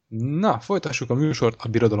Na, folytassuk a műsort a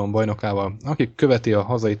birodalom bajnokával, aki követi a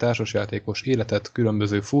hazai társasjátékos életet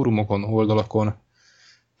különböző fórumokon, oldalakon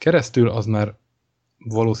keresztül, az már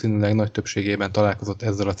valószínűleg nagy többségében találkozott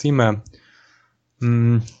ezzel a címmel.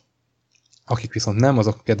 Akik viszont nem,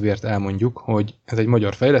 azok kedvéért elmondjuk, hogy ez egy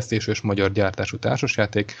magyar fejlesztésű és magyar gyártású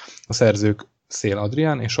társasjáték, a szerzők Szél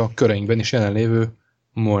Adrián és a köreinkben is jelenlévő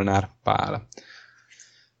Molnár Pál.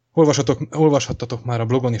 Olvashattatok már a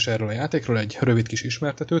blogon is erről a játékról egy rövid kis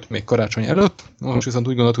ismertetőt, még karácsony előtt. Most viszont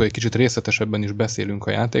úgy gondoltuk, hogy egy kicsit részletesebben is beszélünk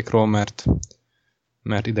a játékról,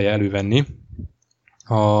 mert ideje elővenni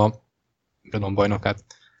a birodalom bajnokát.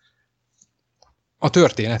 A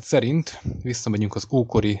történet szerint visszamegyünk az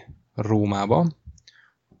ókori Rómába,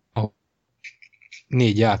 a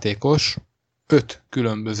 4 játékos 5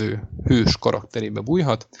 különböző hős karakterébe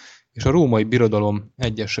bújhat, és a római birodalom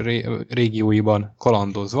egyes régióiban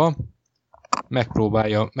kalandozva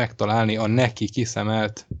megpróbálja megtalálni a neki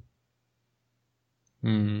kiszemelt...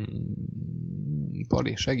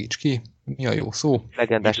 Pali, segíts ki! Mi a jó szó?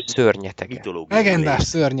 Legendás szörnyeteket. Legendás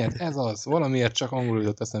szörnyet, ez az. Valamiért csak angolul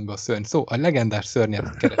jutott eszembe a szörny. Szó, a legendás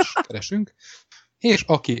szörnyet keresünk, és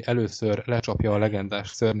aki először lecsapja a legendás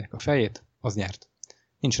szörnynek a fejét, az nyert.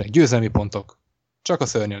 Nincsenek győzelmi pontok, csak a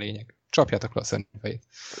szörny a lényeg. Csapjátok le a szörny fejét.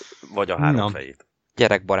 Vagy a 3 fejét.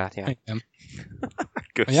 Gyerekbarát játék.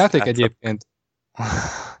 A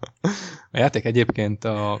játék egyébként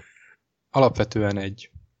alapvetően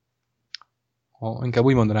inkább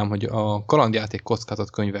úgy mondanám, hogy a kalandjáték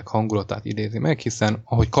kockázatkönyvek hangulatát idézi meg, hiszen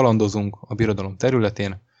ahogy kalandozunk a birodalom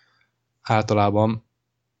területén, általában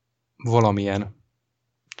valamilyen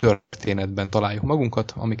történetben találjuk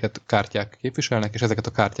magunkat, amiket kártyák képviselnek, és ezeket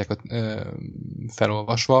a kártyákat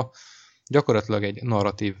felolvasva gyakorlatilag egy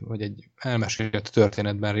narratív, vagy egy elmesélt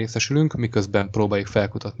történetben részesülünk, miközben próbáljuk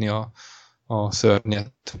felkutatni a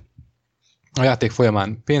szörnyet. A játék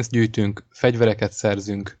folyamán pénzt gyűjtünk, fegyvereket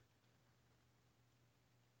szerzünk.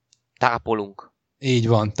 Tápolunk. Így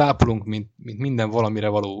van, tápolunk, mint minden valamire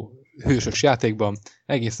való hősös játékban,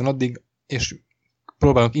 egészen addig, és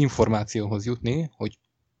próbálunk információhoz jutni, hogy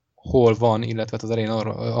hol van, illetve az elején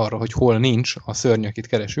arra, hogy hol nincs a szörny, akit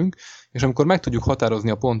keresünk, és amikor meg tudjuk határozni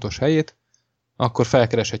a pontos helyét, akkor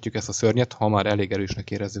felkereshetjük ezt a szörnyet, ha már elég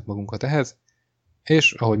erősnek érezzük magunkat ehhez,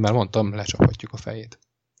 és ahogy már mondtam, lecsaphatjuk a fejét.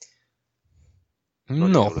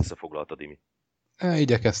 Nagyon jól összefoglaltad, Imi.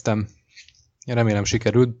 Igyekeztem. Remélem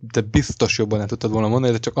sikerült, de biztos jobban nem tudtad volna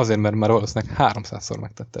mondani, de csak azért, mert már valószínűleg 300-szor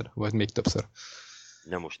megtetted, vagy még többször.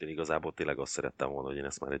 Ja, most én igazából tényleg azt szerettem volna, hogy én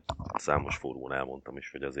ezt már egy számos fórumon elmondtam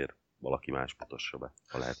is, hogy azért valaki más mutassa be,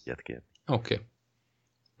 ha lehet ilyet kérni. Oké.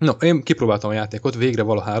 No, én kipróbáltam a játékot végre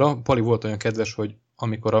valahára. Pali volt olyan kedves, hogy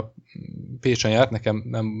amikor a Pécsen járt, nekem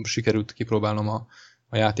nem sikerült kipróbálnom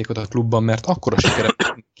a játékot a klubban, mert akkora sikere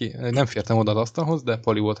nem fértem oda az asztalhoz, de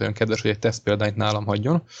Pali volt olyan kedves, hogy egy tesztpéldányt nálam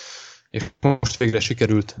hagyjon, és most végre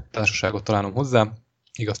sikerült társaságot találnom hozzá,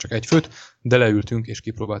 igaz csak egy főt, de leültünk és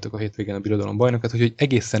kipróbáltuk a hétvégén a birodalom bajnokát, úgyhogy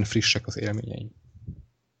egészen frissek az élményeim.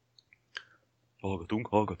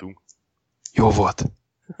 Hallgatunk. Jó volt.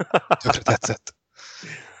 Tökre tetszett.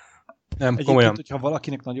 Nem, egyébként, komolyan. hogyha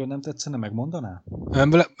valakinek nagyon nem tetszene, megmondaná?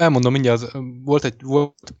 Elmondom mindjárt, volt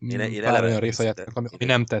Én pár olyan rész a játéknak, ami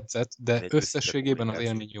nem tetszett, de egy összességében az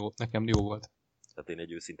élmény jó, nekem jó volt. Tehát én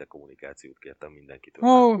egy őszinte kommunikációt kértem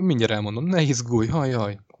mindenkitől. Mindjárt elmondom, ne izgulj,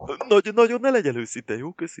 hajjaj. Nagyon ne legyen őszinte,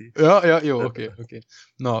 jó, köszi? Ja, jó, oké.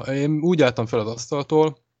 Na, én úgy álltam fel az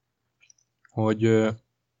asztaltól, hogy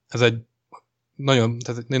ez egy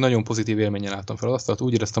nagyon pozitív élménnyel álltam fel az asztalt,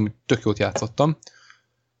 úgy éreztem, hogy tök jót játszottam.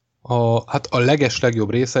 A legjobb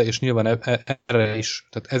része, és nyilván erre is,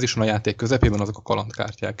 tehát ez is van a játék közepében, azok a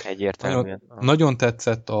kalandkártyák. Egyértelműen. Nagyon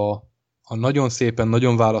tetszett a nagyon szépen,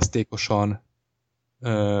 nagyon választékosan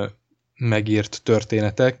megírt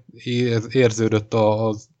történetek. Érződött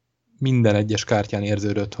az minden egyes kártyán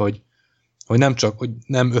érződött, hogy nem csak, hogy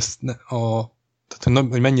tehát,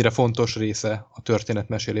 hogy mennyire fontos része a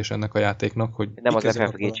történetmesélés ennek a játéknak. Hogy nem az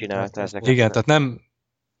FFG csinálta ezeket. Igen, tehát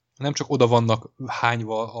nem csak oda vannak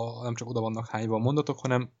hányva a mondatok,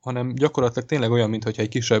 hanem gyakorlatilag tényleg olyan, mintha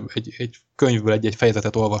egy könyvből egy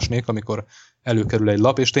fejezetet olvasnék, amikor előkerül egy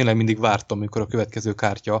lap, és tényleg mindig vártam, amikor a következő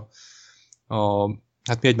kártya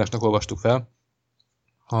hát mi egymásnak olvastuk fel,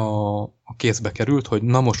 a kézbe került, hogy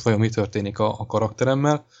na most vajon mi történik a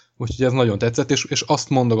karakteremmel, úgyhogy ez nagyon tetszett, és azt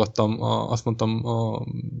mondtam a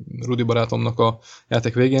Rudi barátomnak a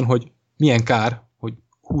játék végén, hogy milyen kár, hogy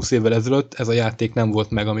 20 évvel ezelőtt ez a játék nem volt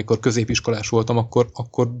meg, amikor középiskolás voltam,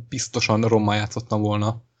 akkor biztosan rommá játszottam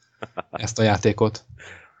volna ezt a játékot.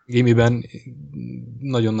 Gimiben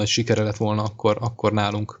nagyon nagy sikere lett volna akkor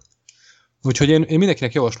nálunk. Úgyhogy én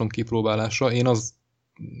mindenkinek javaslom kipróbálásra. Én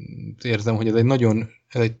érzem, hogy ez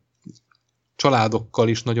egy családokkal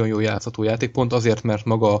is nagyon jó játszható játék, pont azért, mert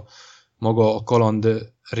maga a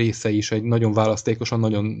kaland része is egy nagyon választékosan,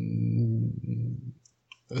 nagyon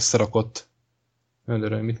összerakott.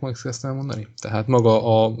 Előre mit fogsz ezt elmondani? Tehát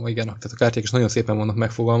igen, tehát a kártyák is nagyon szépen vannak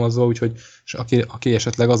megfogalmazva, úgyhogy aki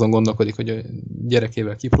esetleg azon gondolkodik, hogy a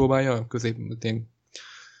gyerekével kipróbálja,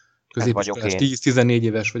 középiskolás 10-14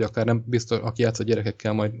 éves, vagy akár nem biztos, aki játszott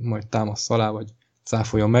gyerekekkel, majd támassz alá, vagy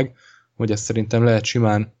cáfoljon meg, hogy ezt szerintem lehet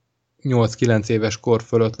simán 8-9 éves kor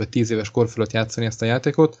fölött, vagy 10 éves kor fölött játszani ezt a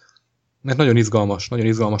játékot, mert nagyon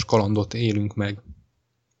izgalmas kalandot élünk meg.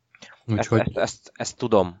 Úgyhogy... Ezt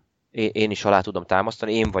tudom. Én is alá tudom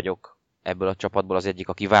támasztani. Én vagyok ebből a csapatból az egyik,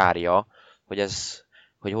 aki várja,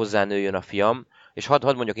 hogy hozzánőjön a fiam. És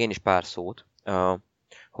hadd mondjak én is pár szót,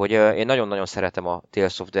 hogy én nagyon-nagyon szeretem a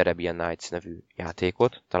Tales of the Arabian Nights nevű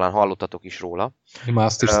játékot. Talán hallottatok is róla. Én már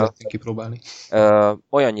azt is szeretném kipróbálni.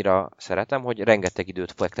 Olyannyira szeretem, hogy rengeteg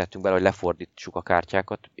időt fektettünk bele, hogy lefordítsuk a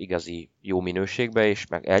kártyákat igazi jó minőségbe, és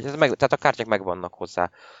tehát a kártyák meg vannak hozzá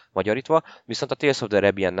magyarítva, viszont a Tales of the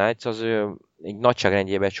Arabian Nights az egy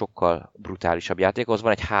nagyságrendjében egy sokkal brutálisabb játék, az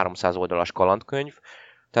van egy 300 oldalas kalandkönyv,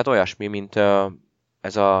 tehát olyasmi, mint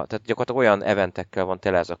tehát gyakorlatilag olyan eventekkel van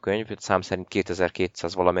tele ez a könyv, szám szerint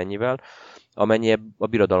 2200 valamennyivel, amennyi a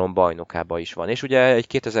birodalom bajnokában is van. És ugye egy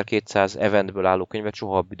 2200 eventből álló könyvet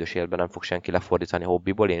soha a büdös életben nem fog senki lefordítani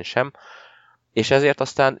hobbiból, én sem. És ezért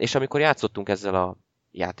aztán, és amikor játszottunk ezzel a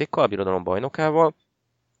játékkal, a birodalom bajnokával,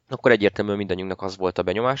 akkor egyértelműen mindannyiunknak az volt a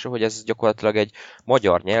benyomása, hogy ez gyakorlatilag egy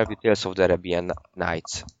magyar nyelvű Tales of the Arabian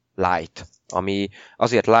Nights Light, ami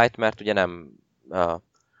azért light, mert ugye nem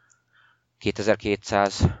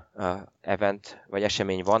 2200 event vagy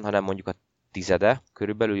esemény van, hanem mondjuk a 10,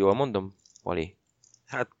 körülbelül jól mondom, Vali?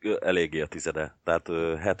 Hát eléggé a 10, tehát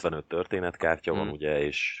 75 történetkártya van ugye,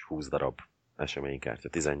 és 20 darab eseménykártya,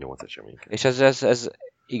 18 eseménykártya. És ez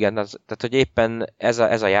igen, tehát hogy éppen ez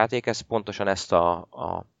a játék, ez pontosan ezt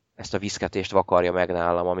a viszketést vakarja meg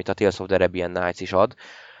nálam, amit a Tales of the Arabian Nights is ad.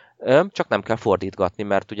 Csak nem kell fordítgatni,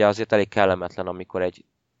 mert ugye azért elég kellemetlen, amikor egy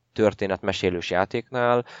történetmesélős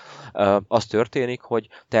játéknál az történik, hogy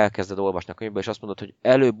te elkezded olvasni a könyvbe, és azt mondod, hogy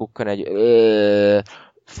előbukkan egy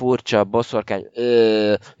furcsa boszorkány,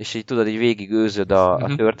 és így tudod, így végig őzöd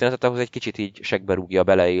a történetet, ahhoz egy kicsit így segbe rúgja a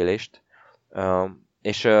beleélést.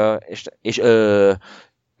 És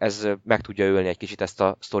ez meg tudja ölni egy kicsit ezt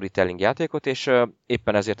a storytelling játékot, és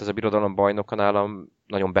éppen ezért ez a birodalom bajnoka nálam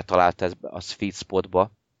nagyon betalált a sweet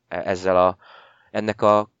spotba ennek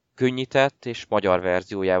a könnyített és magyar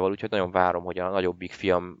verziójával, úgyhogy nagyon várom, hogy a nagyobbik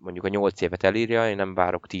fiam mondjuk a 8 évet elírja, én nem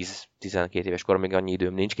várok 10-12 éves koron, még annyi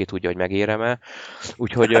időm nincs, ki tudja, hogy megérem-e.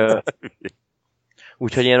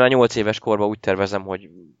 Úgyhogy én a 8 éves korban úgy tervezem, hogy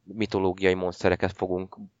mitológiai monsztereket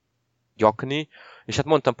fogunk gyakni, és hát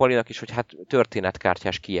mondtam Polinak is, hogy hát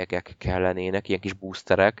történetkártyás kiegek kellenének, ilyen kis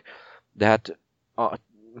boosterek, de hát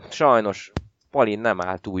sajnos Palin nem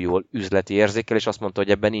áll túl jól üzleti érzékkel, és azt mondta,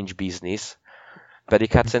 hogy ebben nincs biznisz.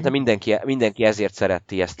 Pedig hát szerintem mindenki ezért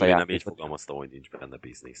szereti ezt a játékot. Én nem így fogalmaztam, hogy nincs benne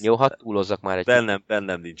biznisz. Jó, hát túlozzak már egy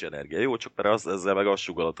bennem nincs energia. Jó, csak mert ezzel meg azt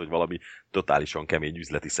sugalod, hogy valami totálisan kemény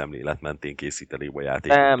üzleti szemlélet mentén készíteném a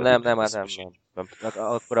játékot. Nem.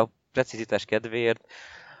 Akkor a precizitás kedvéért.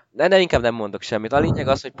 De inkább nem mondok semmit. A lényeg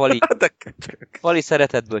az, hogy Pali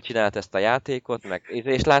szeretetből csinált ezt a játékot,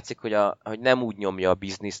 és látszik, hogy nem úgy nyomja a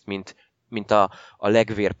bizniszt, mint a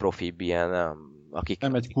legvérprofibb ilyen, akik...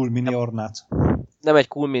 Nem egy cool mini ornát. Nem egy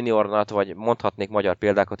cool mini ornat, vagy mondhatnék magyar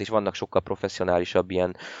példákat is, vannak sokkal professzionálisabb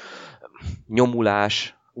ilyen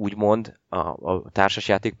nyomulás, úgymond, a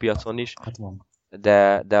társasjátékpiacon is. Hát van.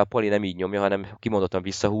 De a Pali nem így nyomja, hanem kimondottan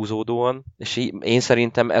visszahúzódóan, és én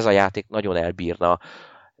szerintem ez a játék nagyon elbírna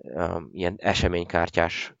ilyen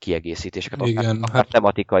eseménykártyás kiegészítéseket, akár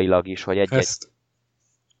tematikailag is, hogy egy-egy...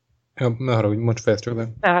 Ja, ne haragudj, mondd fel csak be.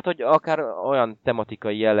 Hát, hogy akár olyan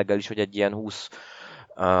tematikai jelleggel is, hogy egy ilyen 20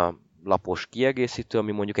 lapos kiegészítő,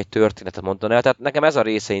 ami mondjuk egy történetet mondaná el. Tehát nekem ez a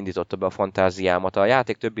része indította be a fantáziámat. A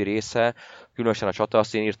játék többi része, különösen a csata,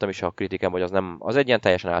 azt én írtam is a kritikám, hogy az egy ilyen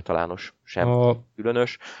teljesen általános, sem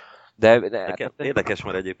különös. Érdekes,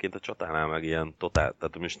 mert egyébként a csatánál meg ilyen totál,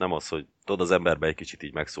 tehát most nem az, hogy tudod, az emberben egy kicsit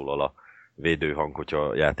így megszólal a védőhang, hogyha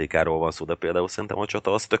a játékáról van szó, de például szerintem a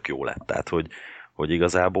csata az tök jó lett. Tehát, hogy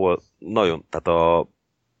igazából nagyon, tehát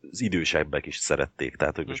az idősebbek is szerették.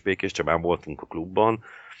 Tehát, hogy most Békés Csabán voltunk a klubban,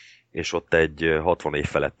 és ott egy 60 év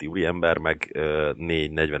feletti úriember, meg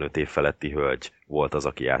 4-45 év feletti hölgy volt az,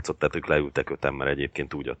 aki játszott. Tehát ők leültek 5-en, mert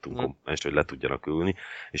egyébként úgy adtunk komponenst, hogy le tudjanak ülni.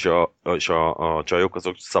 És a csajok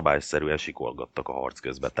azok szabályszerűen sikolgattak a harc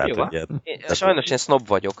közben. Tehát, hogy sajnos én sznob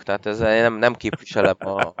vagyok, tehát ezzel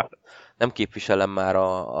nem képviselem már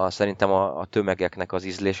szerintem a tömegeknek az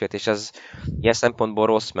ízlését, és ez ilyen szempontból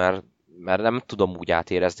rossz, mert nem tudom úgy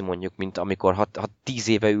átérezni mondjuk, mint amikor ha 10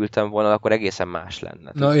 éve ültem volna, akkor egészen más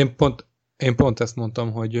lenne. Na, én pont ezt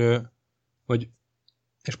mondtam, hogy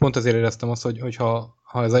és pont ezért éreztem azt, hogy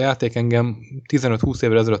ha ez a játék engem 15-20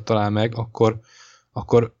 évvel ezelőtt talál meg,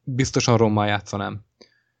 akkor biztosan rommá játszanám.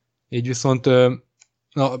 Így viszont,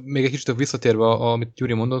 még egy kicsit visszatérve, amit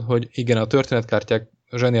Gyuri mondott, hogy igen, a történetkártyák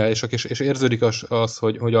zseniálisak, és érződik az,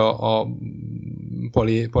 hogy a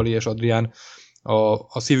Pali és Adrián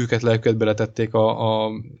a szívüket, lelküket beletették a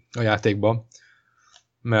játékba,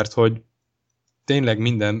 mert hogy tényleg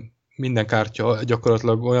minden kártya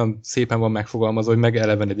gyakorlatilag olyan szépen van megfogalmazva, hogy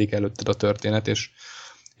megelevenedik előtted a történet, és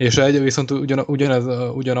viszont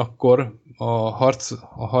ugyanakkor a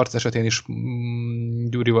harc esetén is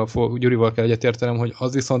Gyurival kell egyetértenem, hogy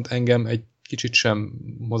az viszont engem egy kicsit sem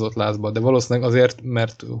hozott lázba, de valószínűleg azért,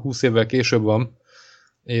 mert 20 évvel később van,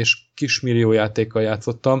 és kismillió játékkal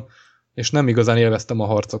játszottam, és nem igazán élveztem a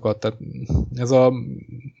harcokat. Tehát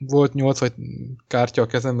volt 8 vagy kártya a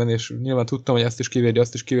kezemben, és nyilván tudtam, hogy ezt is kivédi,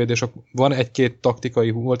 azt is kivédi, és volt egy-két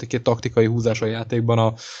taktikai húzás a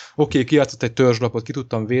játékban. Oké, kijátszott egy törzslapot, ki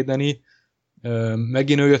tudtam védeni,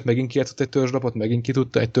 megint ő jött, megint kijátszott egy törzslapot, megint ki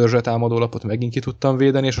tudta, egy törzsre támadó lapot, megint ki tudtam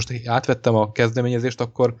védeni, és most átvettem a kezdeményezést,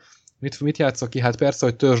 akkor mit játszok ki? Hát persze,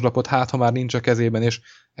 hogy törzslapot, ha már nincs a kezében, és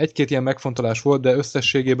egy-két ilyen megfontolás volt, de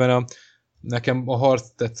összességében nekem a harc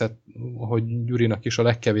tetszett, hogy Gyurinak is a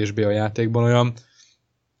legkevésbé a játékban olyan...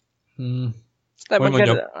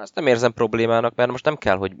 Azt nem érzem problémának, mert most nem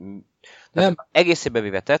kell, hogy... Nem. Egészében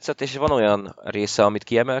véve tetszett, és van olyan része, amit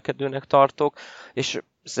kiemelkedőnek tartok, és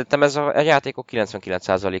szerintem ez a játékok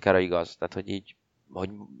 99%-ára igaz. Tehát, hogy így...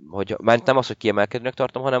 Mert nem az, hogy kiemelkedőnek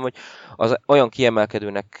tartom, hanem, hogy az olyan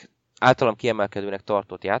általam kiemelkedőnek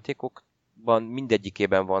tartott játékok,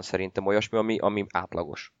 mindegyikében van szerintem olyasmi, ami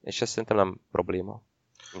átlagos. És ez szerintem nem probléma.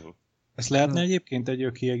 Ezt lehetne egyébként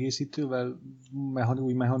egy kiegészítővel,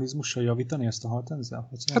 új mechanizmussal javítani ezt a hartenzel?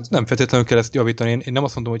 Hát nem feltétlenül kell ezt javítani. Én nem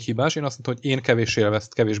azt mondom, hogy hibás, én azt mondom, hogy én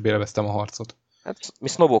kevésbé élveztem a harcot. Hát mi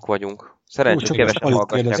sznobok vagyunk. Szerencsére kevesen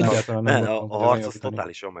hallgatják. A harc az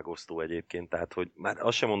totálisan megosztó egyébként, tehát hogy már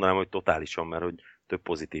azt sem mondanám, hogy totálisan, mert hogy több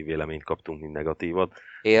pozitív véleményt kaptunk, mint negatívat.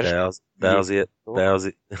 De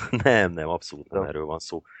azért nem, abszolút nem erről van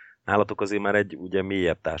szó. Nálatok azért már egy ugye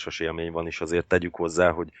mélyebb társas élmény van, és azért tegyük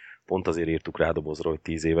hozzá, hogy pont azért írtuk rá dobozra, hogy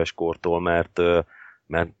 10 éves kortól, mert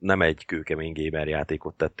nem egy kőkemény gamer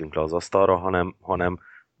játékot tettünk le az asztalra, hanem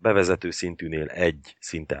bevezető szintűnél egy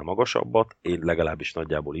szinttel magasabbat, én legalábbis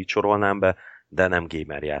nagyjából így sorolnám be, de nem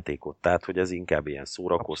gamer játékot. Tehát, hogy ez inkább ilyen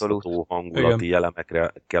szórakoztató, hangulati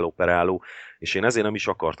elemekre kell operáló, és én ezért nem is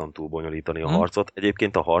akartam túl bonyolítani a harcot.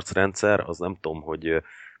 Egyébként a harcrendszer, az nem tudom, hogy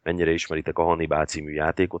mennyire ismeritek a Hannibal című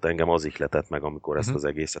játékot, engem az ihletett meg, amikor ezt az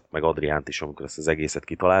egészet, meg Adriánt is, amikor ezt az egészet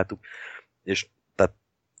kitaláltuk, és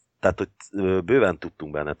tehát hogy bőven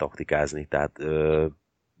tudtunk benne taktikázni, tehát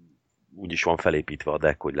úgy is van felépítve a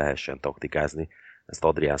deck, hogy lehessen taktikázni. Ezt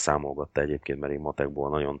Adrián számolgatta egyébként, mert én matekból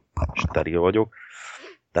nagyon steril vagyok.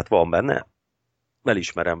 Tehát van benne,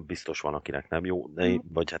 elismerem, biztos van, akinek nem jó,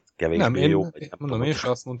 vagy hát kevésbé jó. Én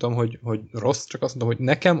sem azt mondtam, hogy rossz, csak azt mondtam, hogy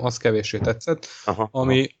nekem az kevéssé tetszett.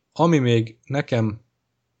 Ami még nekem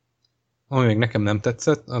nem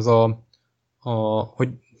tetszett, az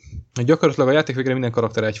hogy gyakorlatilag a játék végre minden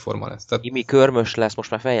karakter egyforma lesz. Tehát... Imi körmös lesz,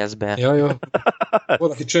 most már fejezd be. Jó.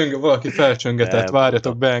 Valaki felcsöngetett,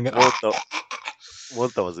 várjatok be engem.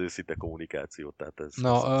 Mondtam az őszinte kommunikációt, tehát ez...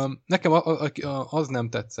 Nekem az nem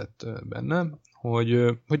tetszett benne, hogy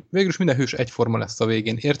végül is minden hős egyforma lesz a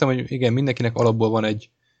végén. Értem, hogy igen, mindenkinek alapból van egy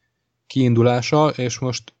kiindulása, és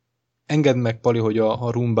most engedd meg, Pali, hogy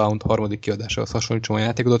a Runebound harmadik kiadásához hasonlítsam a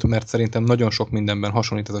játékodat, mert szerintem nagyon sok mindenben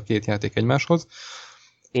hasonlít ez a két játék egymáshoz.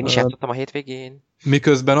 Én is játszottam a hétvégén.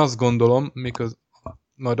 Miközben azt gondolom,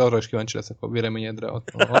 majd arra is kíváncsi leszek a véleményedre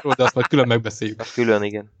arról, de azt majd külön megbeszéljük. Külön,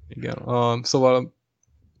 igen. Igen. Szóval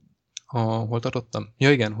hol tartottam?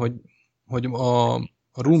 Ja igen, hogy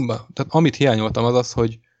a Rumba, tehát amit hiányoltam az,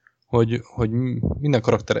 hogy minden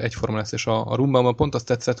karakter egyforma lesz, és a Rumbában pont azt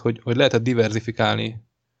tetszett, hogy lehetett diverzifikálni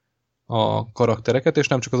a karaktereket, és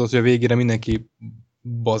nem csak az, hogy a végére mindenki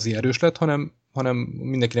bazi erős lett, hanem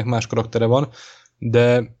mindenkinek más karaktere van,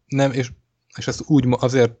 de nem, és ezt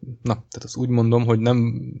ezt úgy mondom, hogy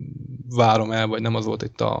nem várom el, vagy nem az volt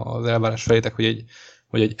itt az elvárás felétek, hogy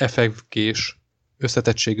hogy egy FFG-s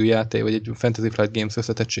összetettségű játék, vagy egy Fantasy Flight Games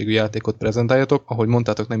összetettségű játékot prezentáljatok, ahogy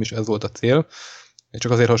mondtátok, nem is ez volt a cél. Én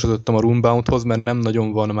csak azért hasonlítottam a Runeboundhoz, mert nem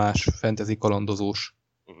nagyon van más fantasy kalandozós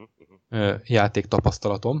játék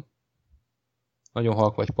tapasztalatom. Nagyon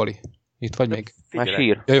halk vagy, Pali. Itt vagy még? Már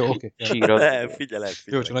sír. Ja, jó, oké. Figyelek.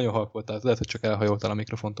 Jó, csak nagyon halk voltál. Lehet, hogy csak elhajoltál a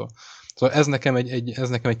mikrofontól. Szóval ez nekem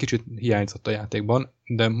egy kicsit hiányzott a játékban,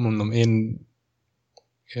 de mondom, én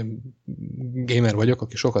gamer vagyok,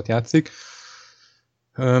 aki sokat játszik.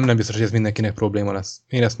 Nem biztos, hogy ez mindenkinek probléma lesz.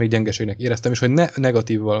 Én ezt még gyengeségnek éreztem, és hogy ne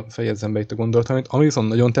negatívval fejezzem be itt a gondolatot, ami viszont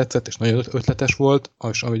nagyon tetszett, és nagyon ötletes volt,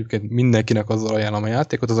 és egyébként mindenkinek azzal ajánlom a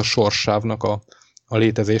játékot, az a sorssávnak a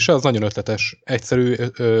létezése. Az nagyon ötletes, egyszerű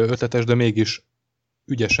ötletes, de mégis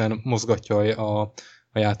ügyesen mozgatja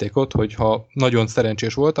a játékot, hogyha nagyon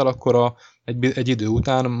szerencsés voltál, akkor egy idő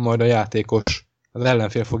után majd a játékos, az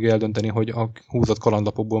ellenfél fogja eldönteni, hogy a húzott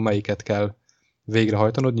kalandlapokból melyiket kell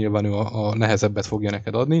végrehajtanod, nyilván ő a nehezebbet fogja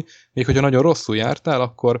neked adni. Még hogyha nagyon rosszul jártál,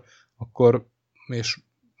 akkor és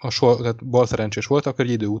tehát bal szerencsés volt, akkor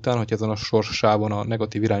egy idő után, hogy ezen a sorssávon a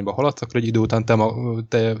negatív irányba haladsz, akkor egy idő után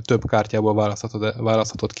te több kártyából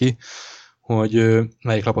választhatod ki, hogy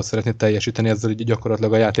melyik lapot szeretnéd teljesíteni, ezzel így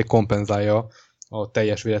gyakorlatilag a játék kompenzálja a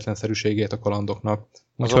teljes véletlenszerűségét a kalandoknak.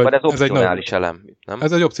 Azonban ez opcionális elem, nem?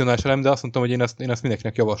 Ez egy opcionális elem, de azt mondtam, hogy én ezt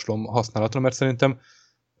mindenkinek javaslom használatra, mert szerintem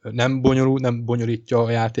nem bonyolítja a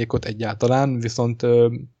játékot egyáltalán, viszont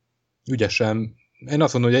ügyesen, én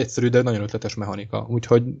azt mondom, hogy egyszerű, de nagyon ötletes mechanika,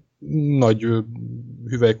 úgyhogy nagy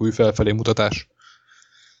hüvelykúj felfelé mutatás.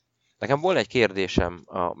 Nekem volna egy kérdésem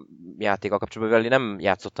a játékkal kapcsolatban, mert nem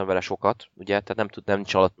játszottam vele sokat, ugye, tehát nem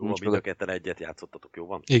csalott. Jó, mind a ketten egyet játszottatok, jó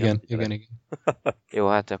van? Igen. Jó,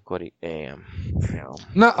 hát akkor igen. Jó.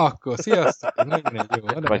 Na akkor, sziasztok!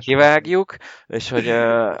 Majd kivágjuk, és hogy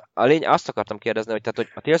azt akartam kérdezni, hogy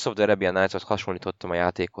a Tales of the Arabian Nights-ot hasonlítottam a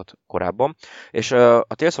játékot korábban, és a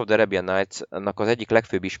Tales of the Arabian Nights-nak az egyik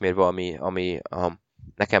legfőbb ismérve, ami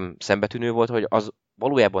nekem szembetűnő volt, hogy az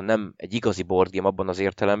valójában nem egy igazi board game abban az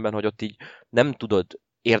értelemben, hogy ott így nem tudod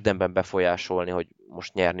érdemben befolyásolni, hogy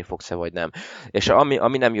most nyerni fogsz-e vagy nem. És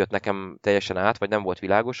ami nem jött nekem teljesen át, vagy nem volt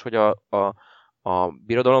világos, hogy a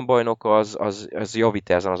birodalombajnok az javít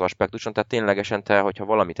ezen az aspektuson, tehát ténylegesen te, hogyha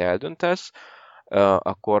valamit eldöntesz,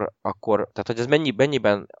 akkor tehát hogy ez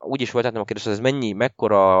mennyiben, úgy is volt, nem a kérdés, hogy ez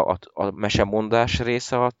mekkora a mesemondás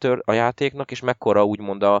része a játéknak, és mekkora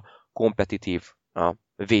úgymond a kompetitív a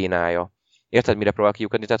vénája. Érted, mire próbál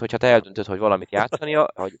kiukadni? Tehát, hogyha te eldöntöd, hogy valamit játszani,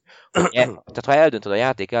 tehát ha eldöntöd a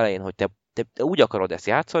játék elején, hogy te úgy akarod ezt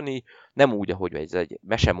játszani, nem úgy, ahogy ez egy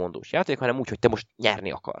mesemondós játék, hanem úgy, hogy te most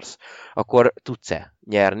nyerni akarsz. Akkor tudsz-e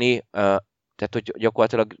nyerni? Tehát, hogy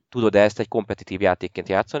gyakorlatilag tudod ezt egy kompetitív játékként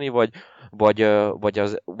játszani, vagy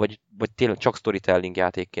tényleg csak storytelling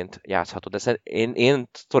játékként játszhatod. Ezt én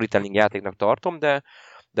storytelling játéknak tartom,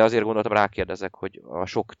 de azért gondoltam, rákérdezek, hogy a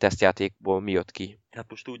sok tesztjátékból mi jött ki. Hát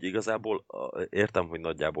most úgy igazából értem, hogy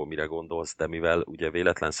nagyjából mire gondolsz, de mivel ugye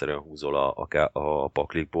véletlenszerűen húzol a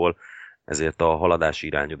paklikból, ezért a haladási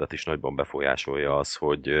irányodat is nagyban befolyásolja az,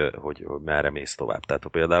 hogy merre mész tovább. Tehát ha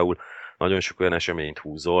például nagyon sok olyan eseményt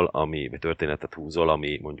húzol, vagy történetet húzol,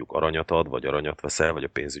 ami mondjuk aranyat ad, vagy aranyat veszel, vagy a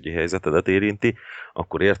pénzügyi helyzetedet érinti,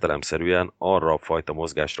 akkor értelemszerűen arra a fajta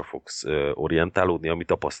mozgásra fogsz orientálódni, ami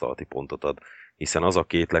tapasztalati pontot ad. Hiszen az a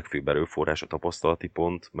két legfőbb erőforrás, a tapasztalati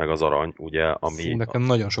pont, meg az arany, ugye, ami... Fú, nekem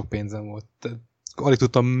nagyon sok pénzem volt. Alig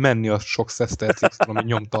tudtam menni a sok szesztercig, ami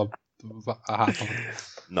nyomta a hátamat.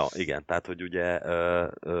 Na igen, tehát hogy ugye,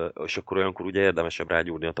 és akkor olyankor ugye érdemesebb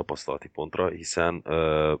rágyúrni a tapasztalati pontra, hiszen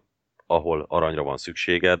ahol aranyra van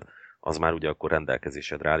szükséged, az már ugye akkor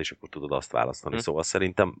rendelkezésedre áll, és akkor tudod azt választani. Szóval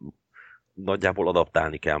szerintem nagyjából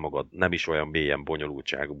adaptálni kell magad, nem is olyan mélyen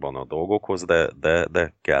bonyolultságban a dolgokhoz,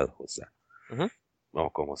 de kell hozzá.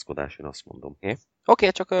 Alkalmazkodás, én azt mondom. Oké,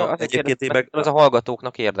 csak azért kérdezem, az a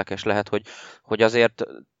hallgatóknak érdekes lehet, hogy azért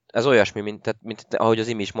ez olyasmi, mint ahogy az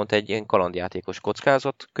Imi is mondta, egy ilyen kalandjátékos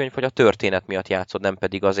kockázatkönyv, hogy a történet miatt játszod, nem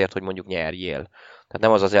pedig azért, hogy mondjuk nyerjél. Tehát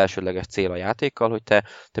nem az elsődleges cél a játékkal, hogy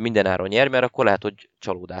te mindenáron nyerj, mert akkor lehet, hogy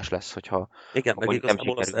csalódás lesz, hogyha... Igen, meg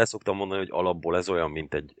igazából azt el szoktam mondani, hogy alapból ez olyan,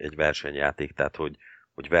 mint egy versenyjáték, tehát hogy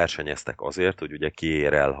versenyeztek azért, hogy ugye ki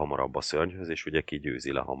ér el hamarabb a szörnyhöz, és ugye ki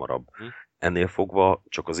győzi le hamarabb. Ennél fogva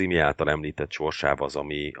csak az Imi által említett sorsáv az,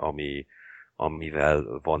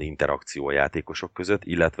 amivel van interakció a játékosok között,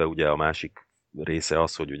 illetve ugye a másik része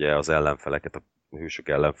az, hogy ugye az ellenfeleket, a hősök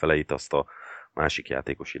ellenfeleit azt a másik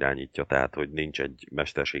játékos irányítja, tehát hogy nincs egy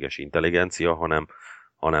mesterséges intelligencia,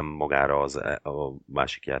 hanem magára a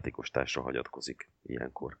másik játékos társra hagyatkozik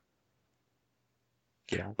ilyenkor.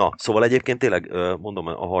 Na, szóval egyébként tényleg, mondom,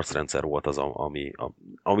 a harcrendszer volt az,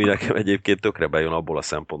 ami nekem egyébként tökre bejön abból a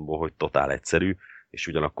szempontból, hogy totál egyszerű, és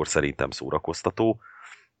ugyanakkor szerintem szórakoztató.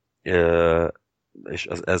 És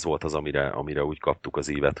ez volt az, amire úgy kaptuk az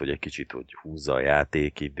ívet, hogy egy kicsit hogy húzza a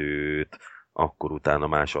játékidőt, akkor utána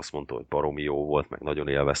más azt mondta, hogy baromi jó volt, meg nagyon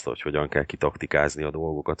élvezte, hogy hogyan kell kitaktikázni a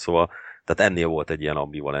dolgokat, szóval tehát ennél volt egy ilyen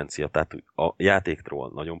ambivalencia, tehát a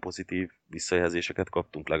játékról nagyon pozitív visszajelzéseket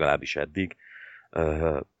kaptunk, legalábbis eddig,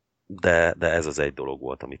 de ez az egy dolog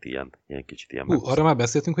volt, amit ilyen kicsit ilyen arra már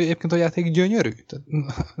beszéltünk, hogy egyébként a játék gyönyörű? Tehát,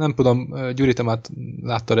 nem tudom, Gyuri, te már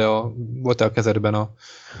láttad-e, voltál a kezedben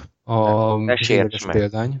Ne sérts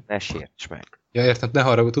példány? Ne sérts meg. Ja, értem, ne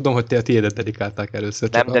harra, tudom, hogy te tiédet dedikálták először.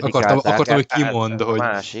 Nem dedikálták, akartam, hogy kimond, hogy...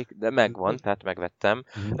 Másik, de megvan, tehát megvettem.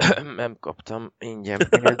 Nem kaptam ingyen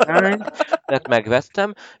példányt, tehát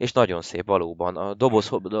megvettem, és nagyon szép valóban. A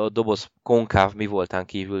doboz konkáv mi voltán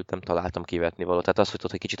kívül nem találtam kivetni való. Tehát az, hogy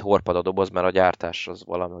tudod, hogy kicsit horpad a doboz, mert a gyártás az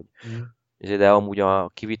valahogy... De amúgy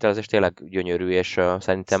a kivitelezés tényleg gyönyörű, és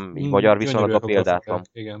szerintem így magyar viszonylatban példátlan.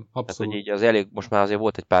 Igen, abszolút. Tehát, hogy így az elég, most már azért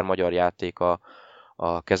volt egy pár magyar játék a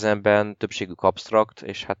kezemben, többségük absztrakt,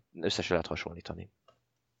 és hát összesen lehet hasonlítani.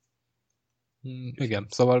 Igen,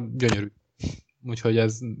 szóval gyönyörű.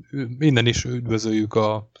 Úgyhogy innen is üdvözöljük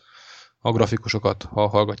a grafikusokat, ha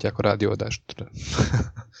hallgatják a rádióadást.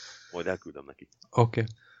 Majd elküldöm neki. Oké.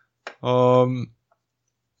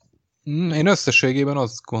 Én összességében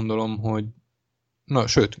azt gondolom, hogy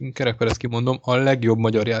sőt, kerekper ezt kimondom, a legjobb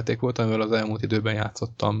magyar játék volt, amivel az elmúlt időben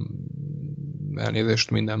játszottam.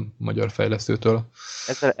 Elnézést minden magyar fejlesztőtől.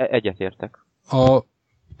 Ezzel egyetértek.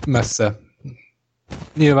 Messze.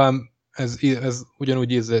 Nyilván ez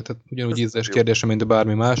ugyanúgy ízlés kérdése, mint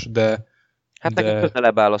bármi más, de... Hát nekünk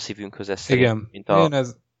közelebb áll a szívünkhöz ez szerint, mint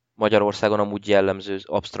Magyarországon amúgy jellemző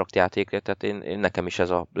absztrakt játékra, tehát én nekem is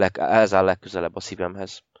ez áll legközelebb a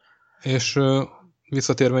szívemhez. És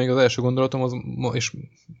visszatérve még az első gondolatom, és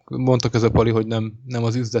mondta közben Pali, hogy nem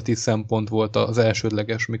az üzleti szempont volt az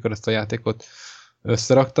elsődleges, mikor ezt a játékot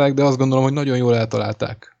összerakták, de azt gondolom, hogy nagyon jól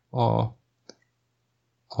eltalálták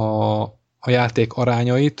a játék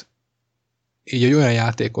arányait, így egy olyan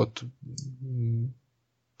játékot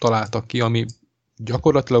találtak ki, ami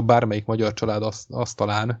gyakorlatilag bármelyik magyar család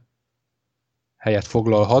asztalán helyet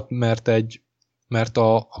foglalhat, mert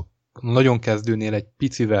a nagyon kezdőnél egy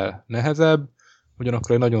picivel nehezebb,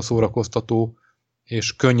 ugyanakkor egy nagyon szórakoztató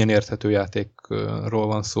és könnyen érthető játékról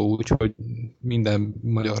van szó, úgyhogy minden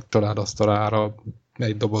magyar család asztalára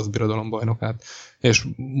egy doboz birodalom bajnokát. És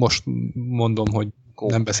most mondom, hogy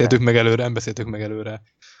nem beszéltük meg előre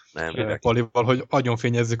Palival, hogy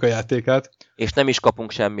agyonfényezzük a játékát. És nem is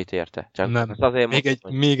kapunk semmit érte. Csak nem.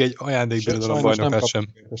 Még egy ajándékbirodalom bajnokát sem.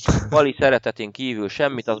 Pali szeretetén kívül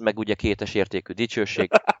semmit, az meg ugye kétes értékű dicsőség.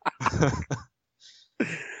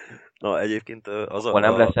 Na, egyébként az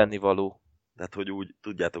nem lesz ennivaló. Tehát, hogy úgy,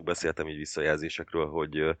 tudjátok, beszéltem így visszajelzésekről,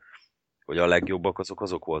 hogy a legjobbak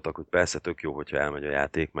azok voltak, hogy persze tök jó, hogyha elmegy a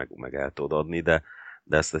játék, meg el tudod adni, de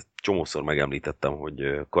ezt csomószor megemlítettem,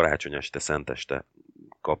 hogy karácsony este, szenteste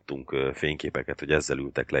kaptunk fényképeket, hogy ezzel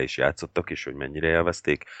ültek le és játszottak, és hogy mennyire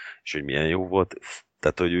élvezték, és hogy milyen jó volt.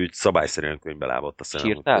 Tehát, hogy úgy szabályszerűen könyvbe lábadt a szemem.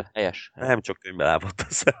 Sírtál? Helyes? Nem csak könyvbe lábadt a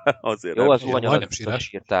szemem. Azért jó, az olyan,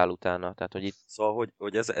 sírtál utána. Tehát, hogy itt... Szóval,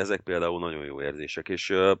 hogy ezek például nagyon jó érzések,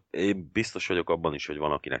 és én biztos vagyok abban is, hogy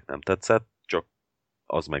van, akinek nem tetszett, csak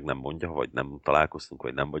az meg nem mondja, vagy nem találkoztunk,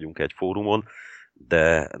 vagy nem vagyunk egy fórumon,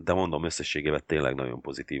 de mondom, összességében tényleg nagyon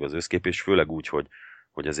pozitív az összkép, és főleg úgy,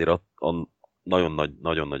 hogy azért a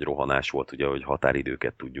nagyon nagy rohanás volt, ugye, hogy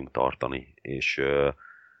határidőket tudjunk tartani, és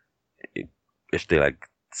tényleg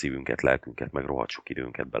szívünket, lelkünket, meg rohadt sok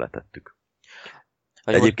időnket beletettük.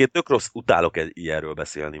 Egyébként tök rossz, utálok ilyenről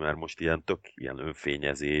beszélni, mert most ilyen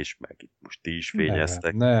önfényezés, meg most ti is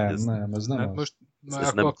fényeztek. Nem, ez nem az.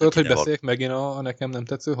 Most már akarod, hogy beszéljek megint a nekem nem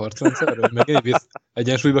tetsző harcrendszerről? Megint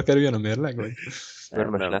egyensúlyba kerüljön a mérleg? Vagy?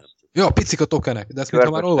 Nem. Ja, picik a tokenek, de ezt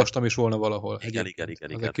mintha már olvastam is volna valahol. Igen.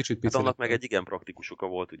 Egy kicsit hát annak meg egy igen praktikus oka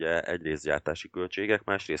volt, ugye egyrészt gyártási költségek,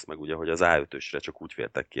 másrészt meg ugye, hogy az A5-ösre csak úgy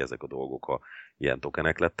fértek ki ezek a dolgok, ha ilyen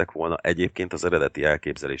tokenek lettek volna. Egyébként az eredeti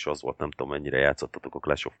elképzelés az volt, nem tudom mennyire játszottatok a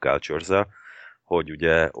Clash of Cultures-zel, hogy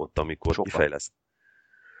ugye ott, amikor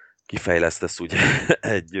kifejlesztesz ugye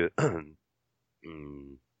egy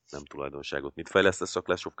nem tulajdonságot. Mit fejlesztesz a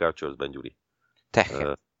Clash of Cultures-ben, Gyuri?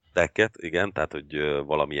 Tech-et. Tech-et, igen, tehát hogy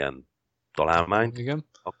valamilyen találmányt, Igen.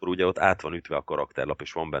 akkor ugye ott át van ütve a karakterlap,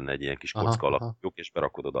 és van benne egy ilyen kis kocka alapjuk, és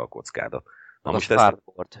berakod oda a kockádat. Na, most ez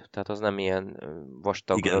cardboard, tehát az nem ilyen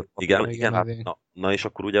vastag. Igen. Na és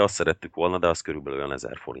akkor ugye azt szerettük volna, de az körülbelül olyan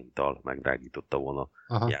 1000 forinttal megdrágította volna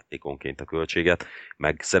játékonként a költséget.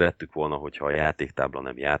 Meg szerettük volna, hogyha a játéktábla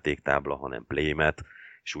nem játéktábla, hanem playmat,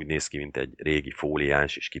 és úgy néz ki, mint egy régi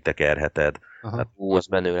fóliáns, és kitekerheted. Hát, az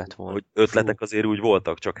menő lett volna. Hogy ötletek azért úgy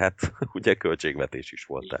voltak, csak hát ugye költségvetés is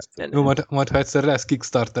volt. Jó, majd ha egyszer lesz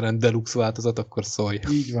Kickstarteren deluxe változat, akkor szólj.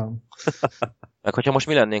 Így van. Meg hogyha most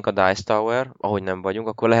mi lennénk a Dice Tower, ahogy nem vagyunk,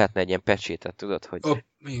 akkor lehetne egy ilyen patch-et, tudod, hogy...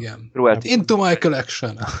 Igen. Into my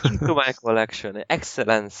collection. Into my collection.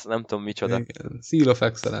 Excellence, nem tudom micsoda. Igen. Seal of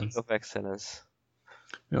Excellence.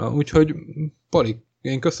 Ja, úgyhogy, Pali,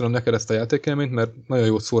 én köszönöm neked ezt a játékelményt, mert nagyon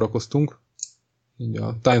jót szórakoztunk. Így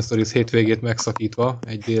a Time Stories hétvégét megszakítva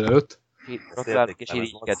egy délelőtt. Gratulálok, és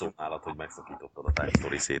irigykedünk. Állat, hogy megszakítottad a Time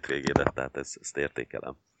Stories hétvégédet, tehát ezt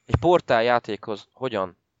értékelem. Egy portál játékhoz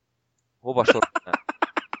hogyan? Hova sorolnál?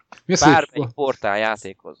 Bármelyik portál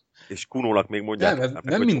játékhoz. És Kunónak még mondják,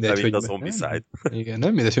 nem mindegy, hogy a Zombicide. Igen,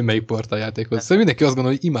 nem mindegy, hogy melyik portáljátékhoz. Szóval mindenki azt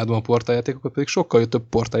gondolja, hogy imádom a portáljátékokat, pedig sokkal több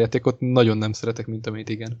portáljátékot nagyon nem szeretek, mint amit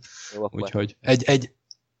igen. Jó, úgyhogy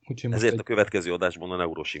ezért a következő adásban a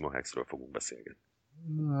Neuroshima Hexről fogunk beszélgetni.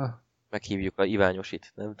 Meghívjuk a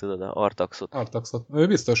Iványosit, nem tudod, a Artaxot. Ő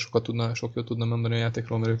biztos sok jót tudna mondani a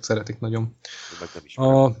játékról, mert ők szeretik nagyon.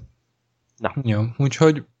 Ja,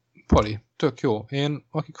 úgyhogy Pali, tök jó. Én,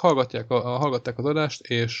 akik hallgatták az adást,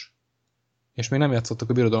 és még nem játszottak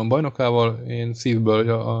a birodalom bajnokával, én szívből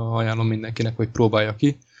ajánlom mindenkinek, hogy próbálja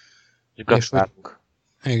ki. És hogy,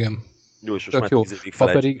 igen. Jó, és most már 10 évig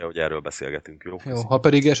felejtsük, hogy erről beszélgetünk, jó? Jó, ha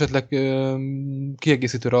pedig esetleg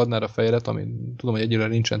kiegészítőre adnád a fejedet, ami tudom, hogy egyelőre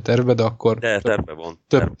nincsen terve, de akkor... Terve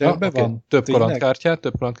van. Több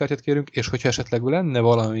kalandkártyát kérünk, és hogyha esetleg lenne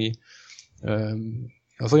valami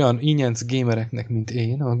az olyan ínyenc gamereknek, mint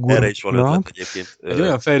én, a guruknak, egy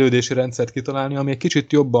olyan fejlődési rendszert kitalálni, ami egy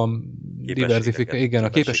kicsit jobban diversifikálja, igen, a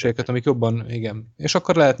képességeket, amik jobban, igen. És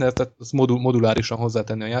akkor lehetne ezt modulárisan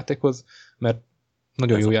hozzátenni a játékhoz, mert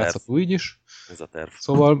nagyon jó játszható így is. Ez a terv.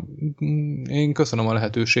 Szóval én köszönöm a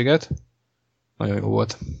lehetőséget. Nagyon jó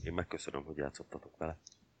volt. Én megköszönöm, hogy játszottatok vele.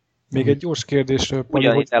 Még egy gyors kérdés.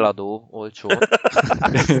 Ugyanitt eladó, olcsó.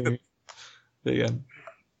 Igen.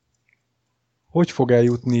 Hogy fog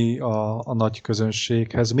eljutni a nagy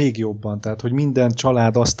közönséghez még jobban? Tehát, hogy minden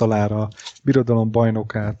család asztalára birodalom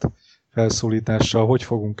bajnokát felszólítással, hogy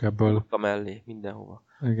fogunk ebből... A mellé, mindenhova.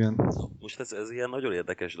 Igen. Most ez ilyen nagyon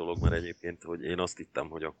érdekes dolog, mert egyébként, hogy én azt hittem,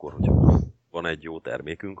 hogy akkor, hogyha van egy jó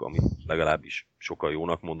termékünk, amit legalábbis sokan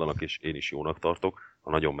jónak mondanak, és én is jónak tartok,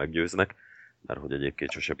 ha nagyon meggyőznek, mert hogy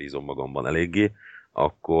egyébként sose bízom magamban eléggé,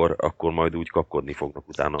 akkor majd úgy kapkodni fognak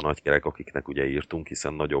utána a nagykerek, akiknek ugye írtunk,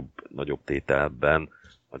 hiszen nagyobb tételben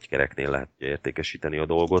nagykereknél lehet értékesíteni a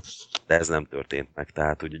dolgot, de ez nem történt meg.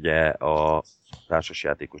 Tehát, hogy ugye a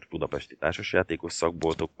budapesti társasjátékos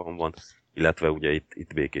szakboltokban van, illetve ugye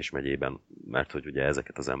itt Békés megyében, mert hogy ugye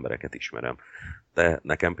ezeket az embereket ismerem. De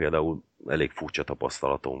nekem például elég furcsa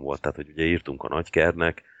tapasztalatom volt, tehát hogy ugye írtunk a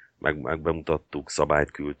nagykernek, meg bemutattuk,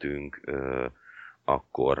 szabályt küldtünk,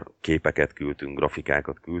 akkor képeket küldtünk,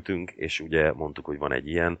 grafikákat küldtünk, és ugye mondtuk, hogy van egy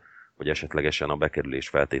ilyen, hogy esetlegesen a bekerülés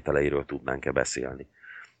feltételeiről tudnánk-e beszélni.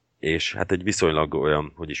 És hát egy viszonylag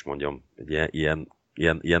olyan, hogy is mondjam, egy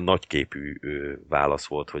ilyen nagyképű válasz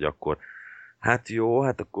volt, hogy akkor hát jó,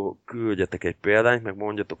 hát akkor küldjetek egy példányt, meg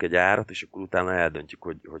mondjatok egy árat, és akkor utána eldöntjük,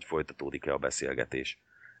 hogy folytatódik-e a beszélgetés.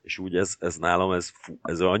 És úgy ez nálam,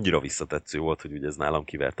 ez annyira visszatetsző volt, hogy úgy ez nálam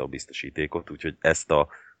kiverte a biztosítékot, úgyhogy ezt a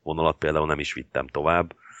vonalat például nem is vittem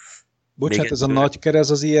tovább. Bocsánat, ez a nagyker, ez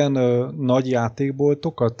az ilyen nagy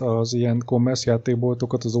játékboltokat, az ilyen commerce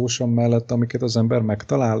játékboltokat az Ocean mellett, amiket az ember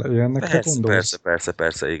megtalál, ilyenekre gondolsz?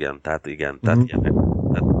 Persze, igen. Tehát ilyenek.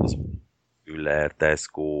 Tehát az Üller,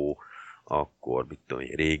 Tesco, akkor mit tudom,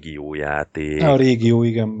 régiójáték. A régió,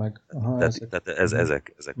 igen, meg. Aha, tehát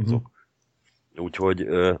ezek azok. Úgyhogy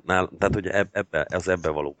tehát, hogy ebbe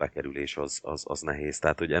való bekerülés az nehéz.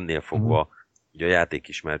 Tehát, hogy ennél fogva ugye a játék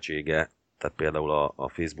ismertsége, tehát például a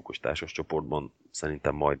Facebookos társas csoportban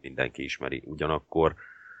szerintem majd mindenki ismeri. Ugyanakkor,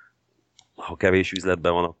 ha kevés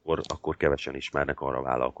üzletben van, akkor kevesen ismernek arra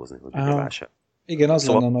vállalkozni, hogy ugye vásár. Igen, az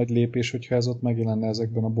lenne a nagy lépés, hogyha ez ott megjelenne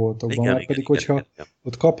ezekben a boltokban. Mert pedig, hogyha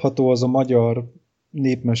ott kapható az a magyar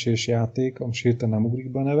népmesés játék, ami hirtelen nem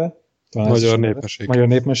ugrik be a neve. Magyar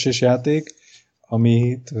népmesés játék,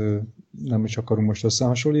 amit nem is akarunk most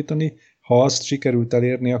összehasonlítani. Ha azt sikerült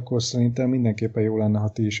elérni, akkor szerintem mindenképpen jó lenne,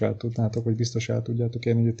 ha ti is el tudnátok, vagy biztos el tudjátok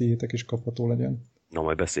érni, hogy a tiétek is kapható legyen. Na,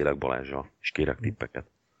 majd beszélek Balázsral, és kérek tippeket.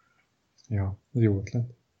 Ja, jó ötlet.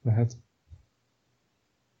 Lehet.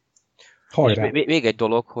 Még egy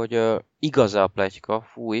dolog, hogy igaz-e a pletyka,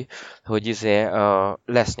 fúj, hogy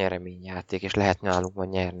lesz nyereményjáték, és lehet nálunk majd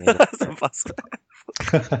nyerni.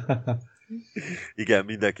 Igen,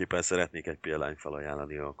 mindenképpen szeretnék egy példányt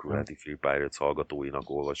felajánlani a Cruelty Free Pirates hallgatóinak,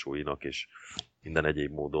 olvasóinak, és minden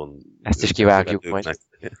egyéb módon... Ezt is kivágjuk majd.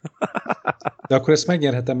 De akkor ezt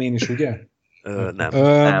megnyerhetem én is, ugye? Nem.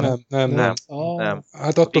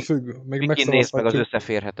 Hát attól függ. Még nézd meg az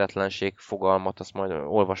összeférhetetlenség fogalmat, azt majd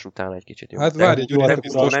olvas utána egy kicsit. Jó? Hát várj, Gyuri, nem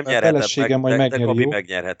biztos, nem nyerhetem meg, de Gabi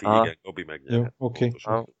megnyerheti. Igen, Gabi megnyerhet. Oké.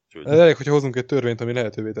 Elég, hogyha hozunk egy törvényt, ami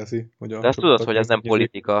lehetővé teszi. De azt tudod, hogy ez nem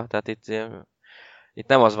politika, tehát itt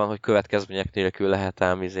nem az van, hogy következmények nélkül lehet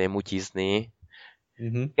ám mutyizni.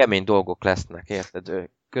 Kemény dolgok lesznek, érted?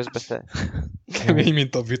 Közben te... Kemény,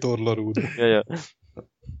 mint a vitorlarúd. Ja.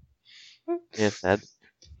 Érted?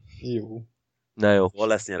 Jó. Na jó. Van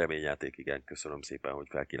lesz nyereményjáték, igen. Köszönöm szépen, hogy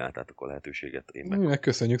felkínáltátok a lehetőséget. Meg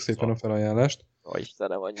köszönjük szépen a felajánlást.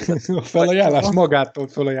 Istenem, a felajánlás magától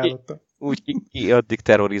felajánlotta. Úgy ki addig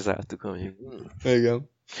terrorizáltuk. Igen.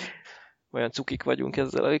 Olyan cukik vagyunk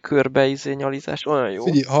ezzel a körbe nyalizás, olyan jó.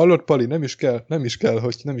 Figyelj, hallod, Pali, nem is kell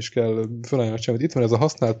felajánlani semmit. Itt van ez a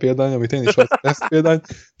használt példány, amit én is tesz példány.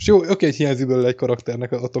 És jó, oké, hogy hiányzik belőle egy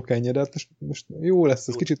karakternek a tokennye, de most jó lesz,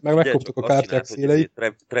 ez kicsit megkoptak a kártyák szélei.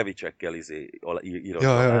 Trevicsekkel írod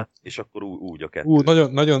alá, és akkor úgy a kettő.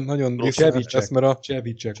 Nagyon diszonás lesz, mert a...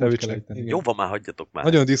 Csevicsek. Jó van, már hagyjatok már.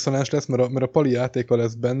 Nagyon diszonás lesz, mert a Pali játéka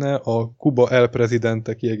lesz benne a Kuba El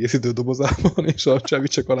Presidente kiegészítő dobozában és a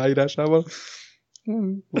Csevicsek aláírásával.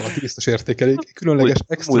 Valaki biztos értékelik. Különleges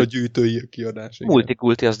extra gyűjtői kiadás.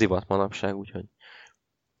 Multikulti az divat manapság, úgyhogy.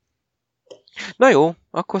 Na jó,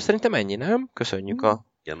 akkor szerintem ennyi, nem? Köszönjük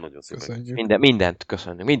Igen, nagyon szépen. Köszönjük. Mindent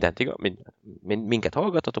köszönjük. Mindent, igaz? Minket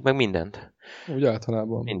hallgatatok, meg mindent. Úgy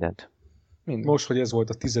általában. Mindent. Most, hogy ez volt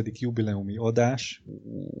a 10. jubileumi adás.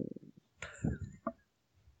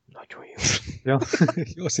 Nagyon jó. Ja,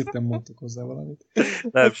 azt hittem mondtuk hozzá valamit.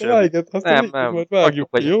 Nem, semmi. Nem.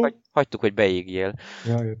 Hagytuk, hogy beégjél.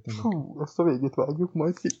 Ja, jöttem. Azt a végét vágjuk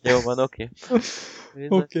majd ki. Jó van, oké.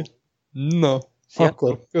 Oké. Na,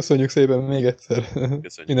 akkor köszönjük szépen még egyszer.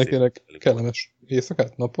 Mindenkinek kellemes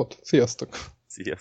éjszakát, napot. Sziasztok! Sziasztok!